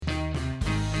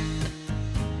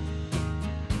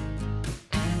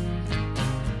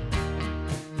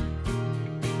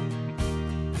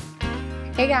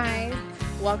Hey guys,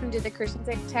 welcome to the Christians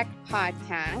at Tech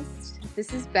podcast.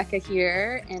 This is Becca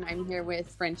here, and I'm here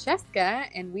with Francesca,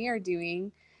 and we are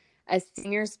doing a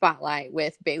senior spotlight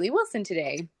with Bailey Wilson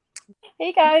today.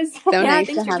 Hey guys. So nice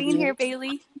thanks to for have being you here,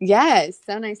 Bailey. Yes,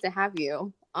 so nice to have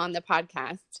you on the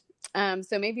podcast.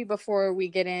 So maybe before we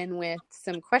get in with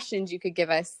some questions, you could give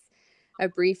us a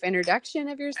brief introduction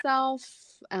of yourself.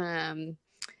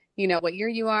 What year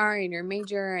you are and your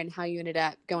major and how you ended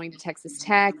up going to Texas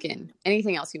Tech and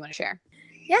anything else you want to share.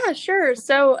 Yeah, sure.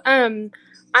 So I'm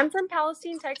from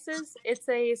Palestine, Texas. It's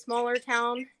a smaller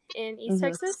town in East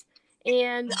Texas,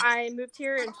 and I moved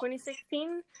here in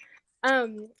 2016.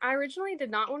 I originally did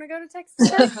not want to go to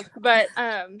Texas Tech, but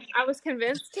I was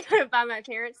convinced by my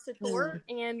parents to tour,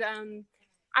 and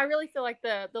I really feel like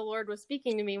the Lord was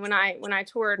speaking to me when I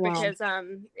toured. Wow. Because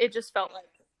it just felt like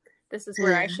this is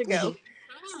where I should go.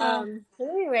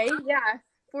 Anyway,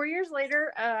 4 years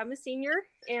later, I'm a senior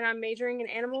and I'm majoring in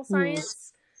animal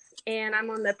science and I'm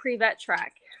on the pre-vet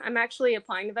track. I'm actually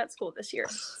applying to vet school this year.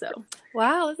 So,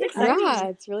 wow, that's exciting. Yeah,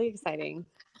 it's really exciting.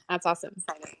 That's awesome.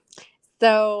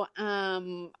 So,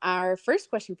 our first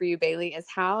question for you, Bailey, is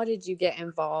how did you get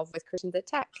involved with Christians at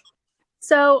Tech?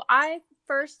 So, I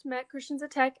first met Christians at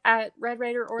Tech at Red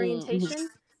Raider orientation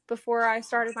before I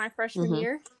started my freshman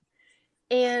year.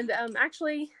 And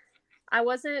actually, I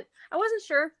wasn't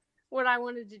sure what I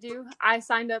wanted to do. I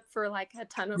signed up for like a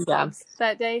ton of clubs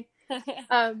that day.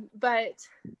 But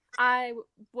I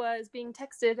was being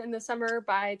texted in the summer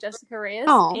by Jessica Reyes.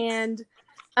 Aww. And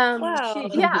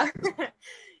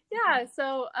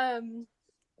so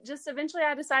just eventually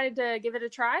I decided to give it a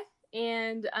try.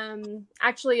 And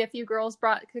actually a few girls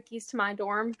brought cookies to my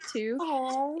dorm too.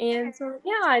 Aww. And so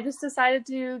I just decided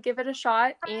to give it a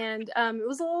shot. And it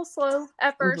was a little slow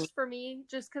at first for me,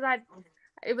 just because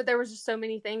there was just so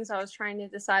many things I was trying to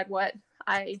decide what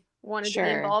I wanted to be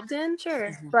involved in.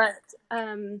 Sure. But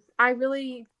I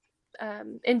really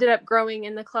ended up growing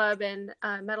in the club and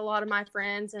met a lot of my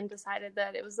friends and decided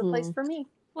that it was the place for me.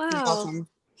 Wow. Awesome.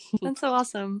 That's so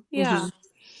awesome. Yeah.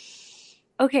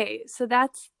 Okay, so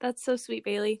that's so sweet,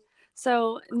 Bailey.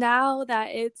 So now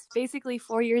that it's basically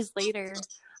 4 years later,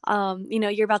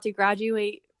 you're about to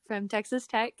graduate from Texas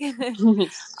Tech.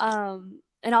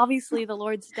 And obviously the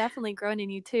Lord's definitely grown in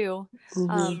you too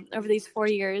over these 4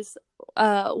 years.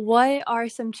 What are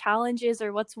some challenges,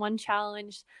 or what's one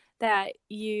challenge that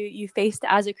you faced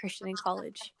as a Christian in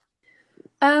college?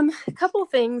 A couple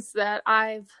things that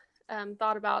I've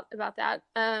thought about that.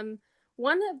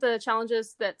 One of the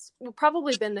challenges that's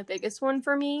probably been the biggest one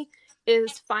for me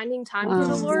is finding time for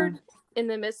the Lord in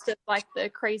the midst of like the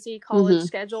crazy college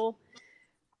schedule.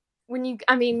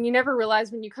 You never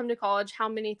realize when you come to college how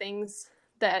many things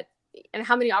and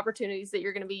how many opportunities that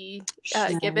you're going to be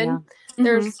given. Yeah.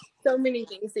 There's so many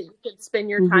things that you could spend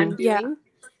your time doing.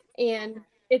 And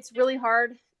it's really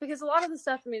hard because a lot of the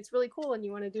stuff, it's really cool and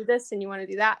you want to do this and you want to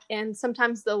do that. And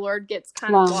sometimes the Lord gets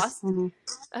kind of lost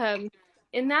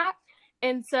in that.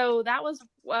 And so that was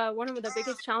one of the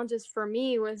biggest challenges for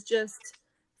me, was just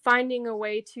finding a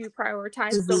way to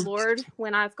prioritize the Lord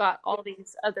when I've got all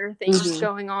these other things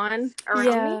going on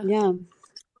around me. Yeah.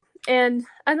 And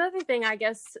another thing, I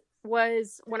guess,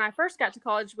 was when I first got to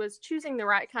college was choosing the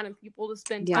right kind of people to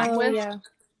spend time with. Yeah.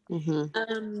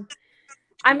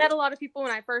 I met a lot of people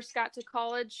when I first got to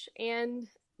college, and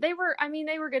they were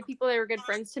good people. They were good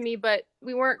friends to me, but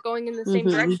we weren't going in the same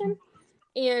direction.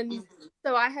 And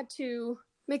so I had to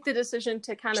make the decision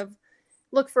to kind of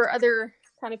look for other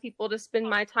kind of people to spend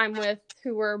my time with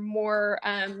who were more,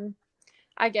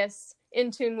 I guess,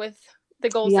 in tune with the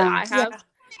goals that I have.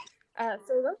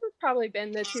 So those have probably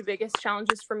been the two biggest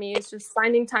challenges for me, is just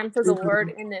finding time for the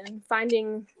Lord and then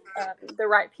finding the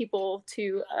right people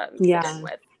to fit in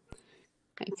with.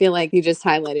 I feel like you just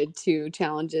highlighted two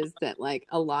challenges that like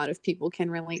a lot of people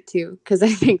can relate to, because I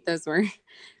think those were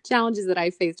challenges that I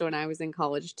faced when I was in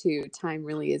college too. Time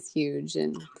really is huge,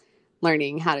 and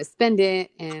learning how to spend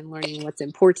it and learning what's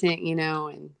important,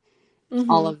 and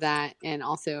all of that, and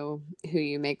also who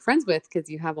you make friends with, because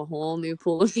you have a whole new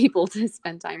pool of people to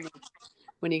spend time with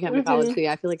when you come to college. So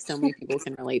yeah, I feel like so many people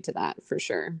can relate to that for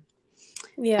sure.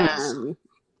 Yeah.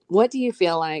 What do you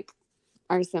feel like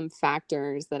are some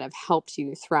factors that have helped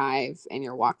you thrive in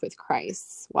your walk with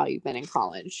Christ while you've been in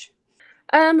college?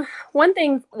 One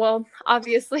thing, well,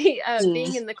 obviously,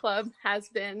 being in the club has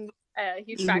been a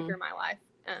huge factor in my life.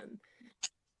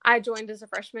 I joined as a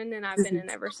freshman and I've been in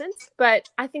ever since, but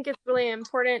I think it's really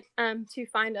important to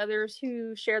find others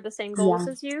who share the same goals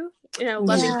as you,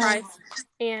 loving Christ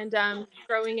and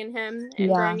growing in him and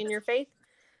growing in your faith.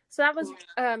 So that was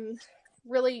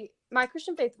really, my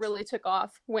Christian faith really took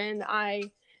off when I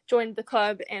joined the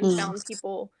club and found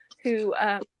people who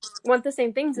want the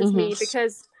same things as me,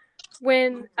 because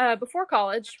when before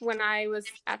college, when I was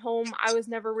at home, I was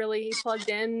never really plugged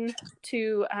in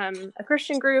to a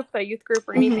Christian group, a youth group,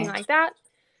 or anything like that.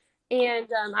 And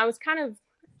I was kind of,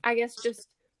 I guess, just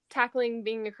tackling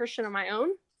being a Christian on my own.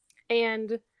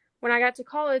 And when I got to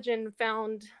college and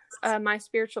found my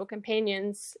spiritual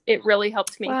companions, it really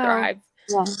helped me thrive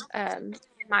in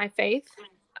my faith.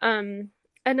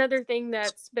 Another thing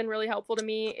that's been really helpful to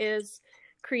me is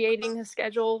creating a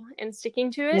schedule and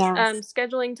sticking to it.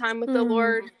 Scheduling time with the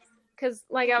Lord, because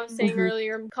like I was saying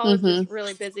earlier, college is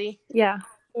really busy.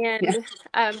 And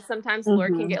sometimes the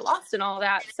Lord can get lost in all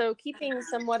that. So keeping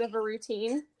somewhat of a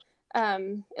routine,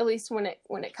 at least when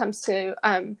it comes to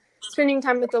spending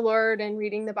time with the Lord and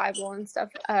reading the Bible and stuff,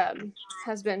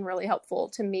 has been really helpful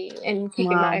to me in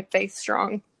keeping my faith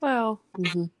strong.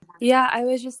 Yeah, I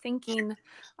was just thinking,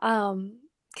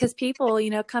 because people,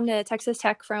 come to Texas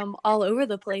Tech from all over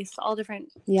the place, all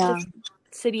different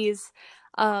cities.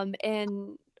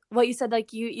 And what you said,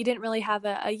 like you didn't really have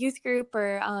a youth group,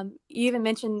 or you even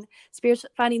mentioned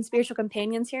finding spiritual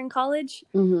companions here in college.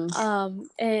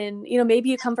 And, maybe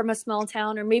you come from a small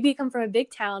town, or maybe you come from a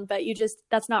big town, but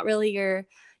that's not really your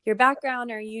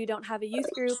background, or you don't have a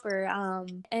youth group, or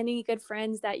any good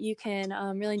friends that you can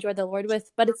really enjoy the Lord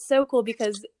with. But it's so cool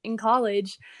because in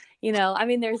college,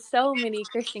 there's so many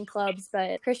Christian clubs,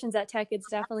 but Christians at Tech, it's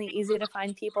definitely easy to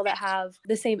find people that have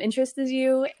the same interests as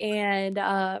you. And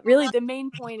really the main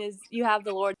point is you have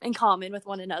the Lord in common with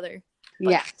one another.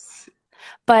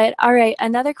 But all right,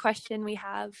 another question we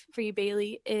have for you,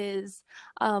 Bailey, is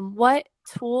what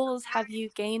tools have you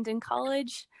gained in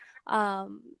college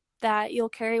that you'll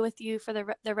carry with you for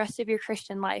the rest of your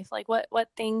Christian life? Like what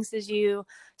things did you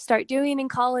start doing in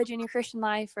college in your Christian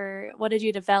life, or what did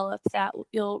you develop that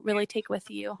you'll really take with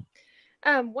you?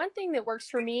 One thing that works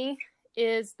for me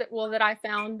is that I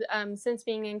found since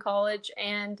being in college,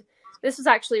 and this was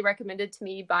actually recommended to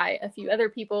me by a few other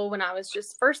people when I was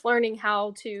just first learning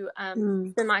how to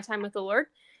spend my time with the Lord,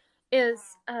 is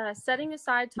setting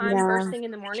aside time first thing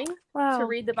in the morning to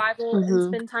read the Bible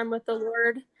and spend time with the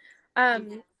Lord.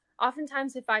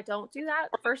 Oftentimes, if I don't do that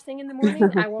first thing in the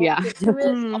morning, I won't get to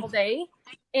it all day.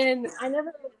 And I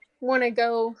never want to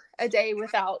go a day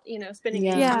without,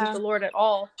 spending time with the Lord at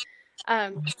all.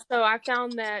 So I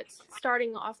found that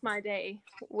starting off my day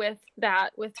with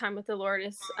time with the Lord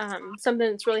is something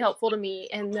that's really helpful to me,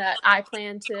 and that I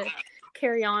plan to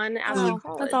carry on after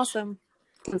college. That's awesome.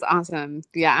 That's awesome.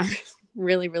 Yeah.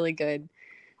 Really, really good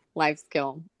life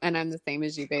skill. And I'm the same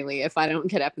as you, Bailey. If I don't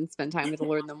get up and spend time with the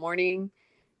Lord in the morning,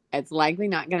 it's likely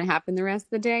not going to happen the rest of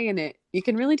the day. And you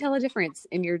can really tell a difference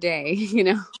in your day,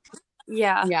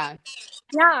 Yeah,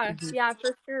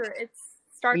 for sure. It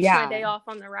starts my day off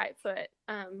on the right foot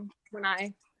when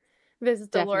I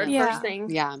visit the Lord first thing.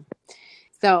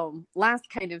 So last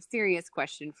kind of serious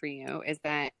question for you is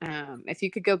that if you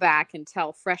could go back and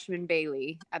tell freshman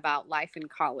Bailey about life in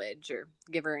college, or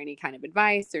give her any kind of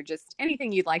advice, or just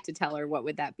anything you'd like to tell her, what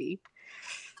would that be?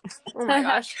 Oh my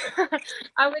gosh.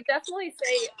 I would definitely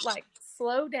say,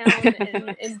 slow down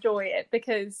and enjoy it,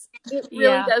 because it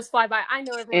really does fly by. I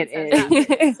know everyone says that,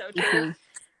 but it's so true.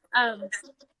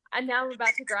 And now I'm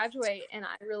about to graduate, and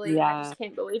I just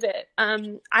can't believe it.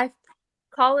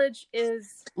 College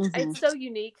is it's so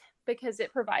unique because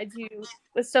it provides you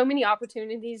with so many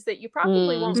opportunities that you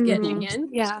probably won't get again.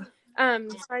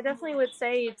 So I definitely would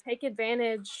say take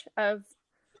advantage of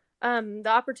the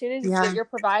opportunities that you're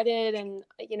provided, and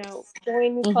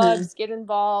join clubs, get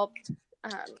involved,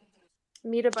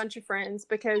 meet a bunch of friends,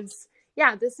 because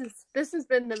this has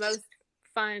been the most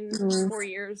fun 4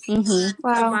 years of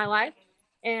my life.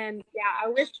 And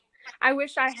I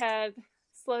wish I had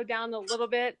slowed down a little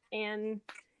bit and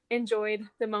enjoyed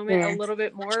the moment a little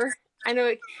bit more. I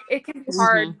know it can be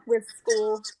hard with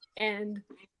school and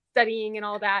studying and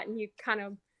all that, and you kind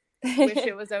of wish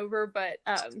it was over, but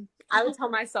I would tell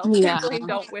myself, simply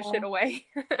don't wish it away.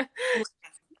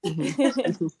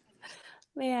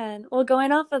 Man, well,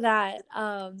 going off of that,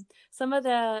 some of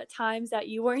the times that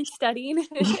you weren't studying,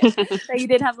 that you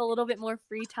did have a little bit more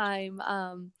free time,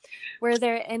 were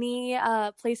there any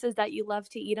places that you love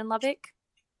to eat in Lubbock?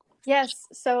 Yes,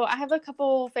 so I have a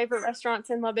couple favorite restaurants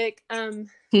in Lubbock, a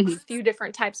few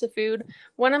different types of food.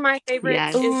 One of my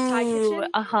favorites is Thai Kitchen.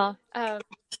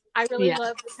 I really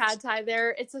love the pad thai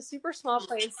there. It's a super small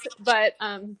place, but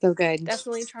so good.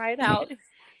 Definitely try it out.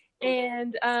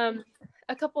 And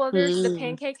a couple others, the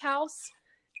Pancake House.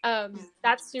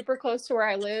 That's super close to where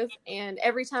I live, and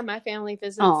every time my family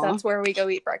visits, that's where we go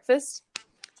eat breakfast.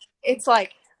 It's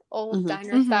like old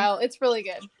diner style. It's really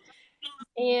good.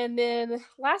 And then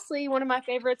lastly, one of my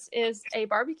favorites is a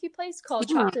barbecue place called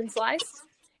Chopped and Sliced.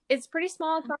 It's pretty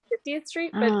small. It's on 50th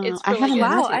Street, but it's I really haven't good. Wow,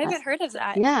 had I that. haven't heard of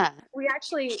that. Yeah.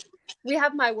 We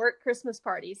have my work Christmas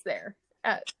parties there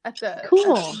at the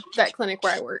Cool. that clinic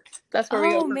where I work. That's where we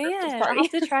go Oh for Christmas man, I'll party.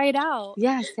 have to try it out.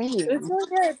 Yeah, It's same. really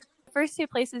good. The first two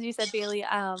places you said, Bailey,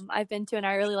 I've been to and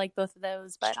I really like both of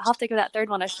those, but I'll have to give that third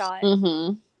one a shot.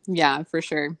 Yeah, for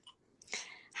sure.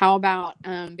 How about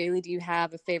Bailey, do you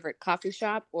have a favorite coffee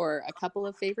shop or a couple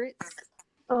of favorites?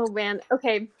 Oh man.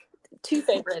 Okay. 2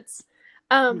 favorites.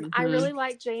 I really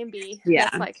like J&B. Yeah,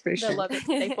 That's like for the sure. Lubbock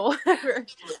staple for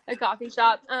a coffee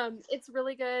shop. It's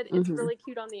really good. It's really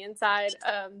cute on the inside.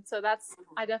 So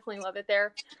I definitely love it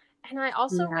there. And I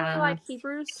also really like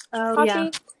Hebrews coffee. Yeah.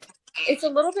 It's a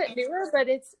little bit newer, but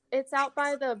it's out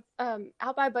by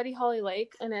out by Buddy Holly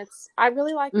Lake, and I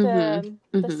really like the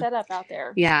setup out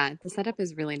there. Yeah, the setup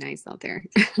is really nice out there,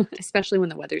 especially when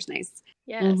the weather's nice.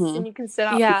 Yes, and you can sit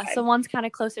outside. Yeah, so one's kind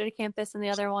of closer to campus and the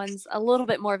other one's a little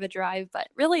bit more of a drive, but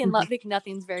really in Lubbock,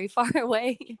 nothing's very far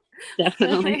away.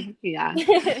 Definitely, yeah.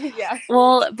 Yeah.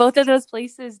 Well, both of those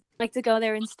places, like to go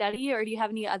there and study, or do you have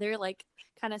any other like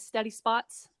kind of study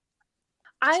spots?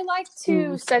 I like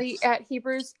to study at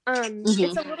Hebrews.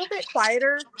 It's a little bit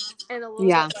quieter and a little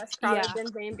bit less crowded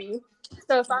than J&B.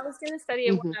 So if I was going to study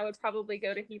at one, I would probably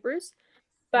go to Hebrews.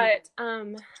 But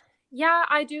yeah,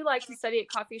 I do like to study at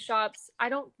coffee shops. I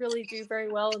don't really do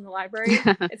very well in the library.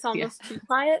 It's almost too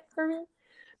quiet for me.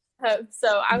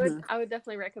 So I would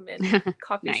definitely recommend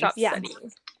coffee shop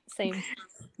studying. Same.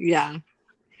 Yeah.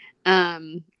 All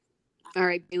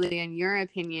right, Bailey, in your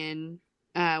opinion,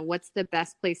 what's the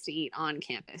best place to eat on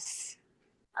campus?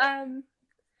 I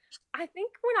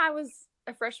think when I was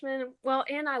a freshman,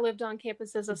 and I lived on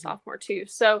campus as a sophomore too.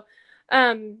 So,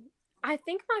 I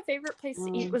think my favorite place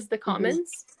to eat was the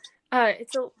Commons.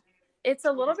 It's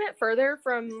a little bit further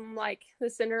from like the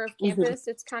center of campus.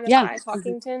 It's kind of by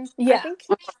Talkington, I think.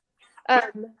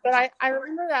 But I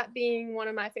remember that being one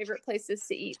of my favorite places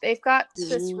to eat. They've got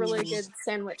this really good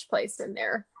sandwich place in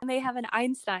there. And they have an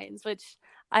Einstein's, which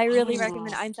I really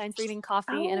recommend Einstein's for eating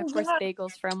coffee, and of course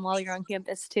bagels from while you're on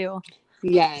campus too.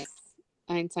 Yes,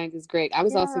 Einstein's is great. I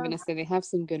was also going to say they have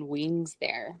some good wings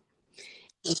there.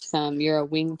 If you're a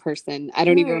wing person, I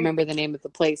don't even remember the name of the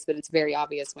place, but it's very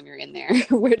obvious when you're in there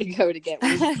where to go to get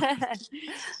wings.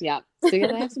 Yeah, so yeah,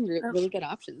 they have some really good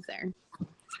options there.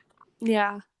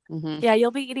 Yeah. Yeah,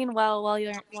 you'll be eating well while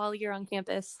you're on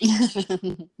campus.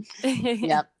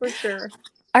 Yep, for sure.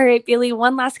 All right, Bailey,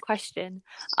 one last question.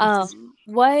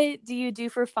 What do you do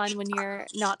for fun when you're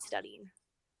not studying?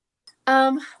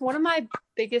 One of my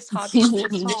biggest hobbies is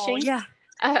fishing. Oh, yeah.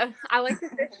 I like to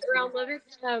fish around Lubbock.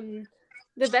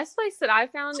 The best place that I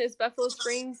found is Buffalo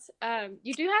Springs.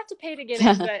 You do have to pay to get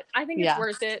in, but I think it's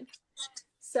worth it.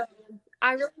 So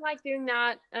I really like doing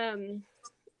that.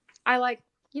 I like,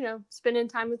 spending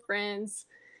time with friends,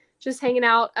 just hanging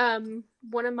out.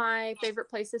 One of my favorite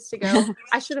places to go,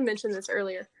 I should have mentioned this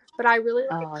earlier, but I really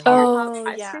like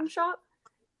ice cream shop.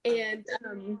 And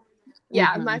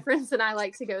my friends and I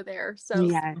like to go there. So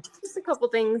just a couple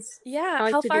things. Yeah. I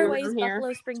like How to far do away is here.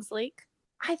 Buffalo Springs Lake?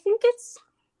 I think it's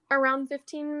around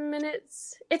 15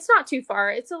 minutes. It's not too far.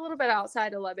 It's a little bit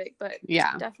outside of Lubbock, but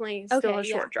definitely still a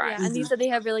short drive. Yeah. And you said they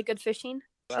have really good fishing?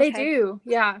 They do.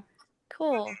 Yeah.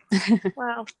 Cool.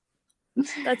 Wow.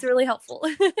 That's really helpful.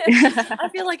 I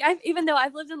feel like even though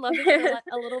I've lived in Lubbock for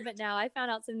a little bit now, I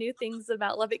found out some new things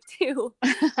about Lubbock too.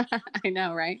 I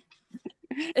know, right?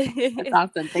 That's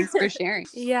awesome. Thanks for sharing.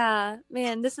 Yeah,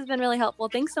 man, this has been really helpful.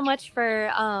 Thanks so much for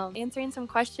answering some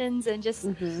questions and just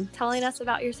telling us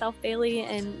about yourself, Bailey,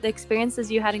 and the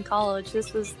experiences you had in college.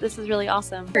 This was really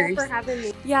awesome. Thanks for having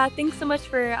me. Yeah, thanks so much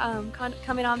for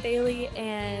coming on, Bailey,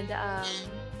 and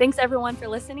thanks everyone for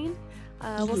listening.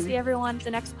 We'll see everyone at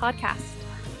the next podcast.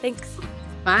 Thanks.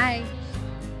 Bye.